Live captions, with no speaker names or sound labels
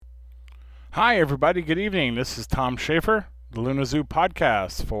Hi, everybody. Good evening. This is Tom Schaefer, the Lunar Zoo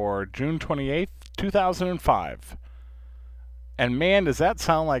podcast for June 28th, 2005. And man, does that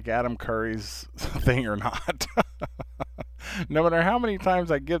sound like Adam Curry's thing or not? No matter how many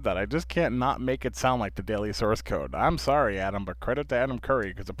times I give that, I just can't not make it sound like the daily source code. I'm sorry, Adam, but credit to Adam Curry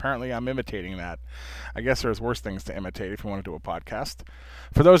because apparently I'm imitating that. I guess there's worse things to imitate if you want to do a podcast.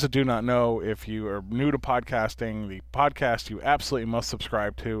 For those that do not know, if you are new to podcasting, the podcast you absolutely must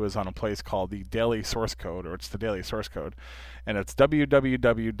subscribe to is on a place called the Daily Source Code, or it's the Daily Source Code, and it's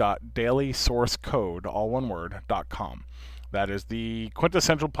www.dailysourcecode, all one word, .com. That is the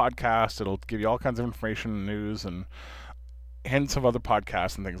quintessential podcast. It'll give you all kinds of information and news and hints of other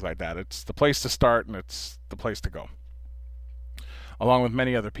podcasts and things like that. It's the place to start and it's the place to go. Along with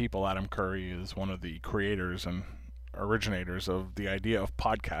many other people, Adam Curry is one of the creators and originators of the idea of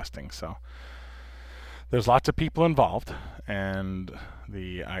podcasting. So there's lots of people involved, and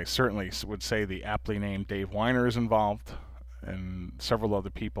I certainly would say the aptly named Dave Weiner is involved, and several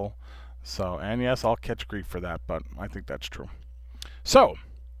other people. So, and yes, I'll catch grief for that, but I think that's true. So,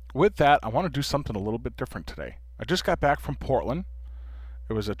 with that, I want to do something a little bit different today. I just got back from Portland.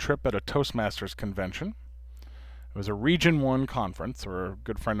 It was a trip at a Toastmasters convention. It was a Region 1 conference where a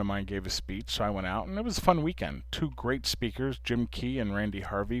good friend of mine gave a speech, so I went out, and it was a fun weekend. Two great speakers, Jim Key and Randy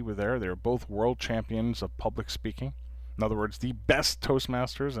Harvey, were there. They were both world champions of public speaking. In other words, the best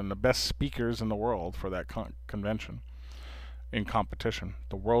Toastmasters and the best speakers in the world for that convention in competition,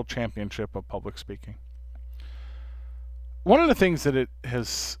 the World Championship of Public Speaking. One of the things that it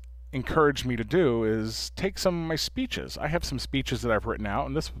has encouraged me to do is take some of my speeches. I have some speeches that I've written out,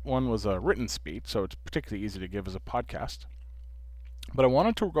 and this one was a written speech, so it's particularly easy to give as a podcast. But I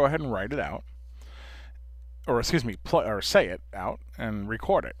wanted to go ahead and write it out, or say it out and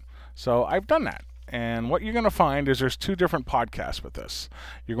record it. So I've done that. And what you're going to find is there's two different podcasts with this.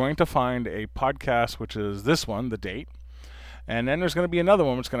 You're going to find a podcast, which is this one, the date. And then there's going to be another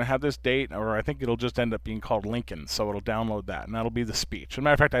one which is going to have this date, or I think it'll just end up being called Lincoln. So it'll download that, and that'll be the speech. As a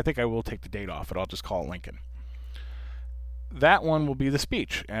matter of fact, I think I will take the date off, but I'll just call it Lincoln. That one will be the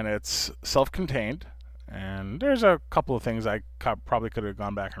speech, and it's self-contained. And there's a couple of things I probably could have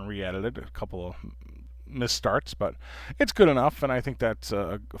gone back and re-edited, a couple of misstarts, but it's good enough, and I think that's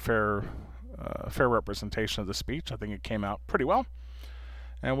a fair representation of the speech. I think it came out pretty well,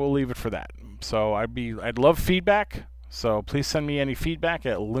 and we'll leave it for that. So I'd love feedback. So please send me any feedback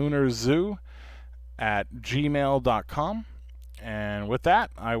at lunarzoo@gmail.com. And with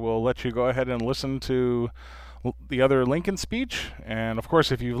that, I will let you go ahead and listen to the other Lincoln speech. And of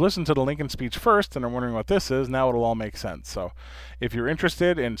course, if you've listened to the Lincoln speech first and are wondering what this is, now it'll all make sense. So if you're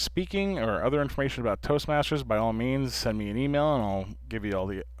interested in speaking or other information about Toastmasters, by all means, send me an email and I'll give you all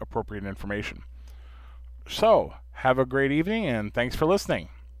the appropriate information. So have a great evening and thanks for listening.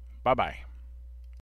 Bye-bye.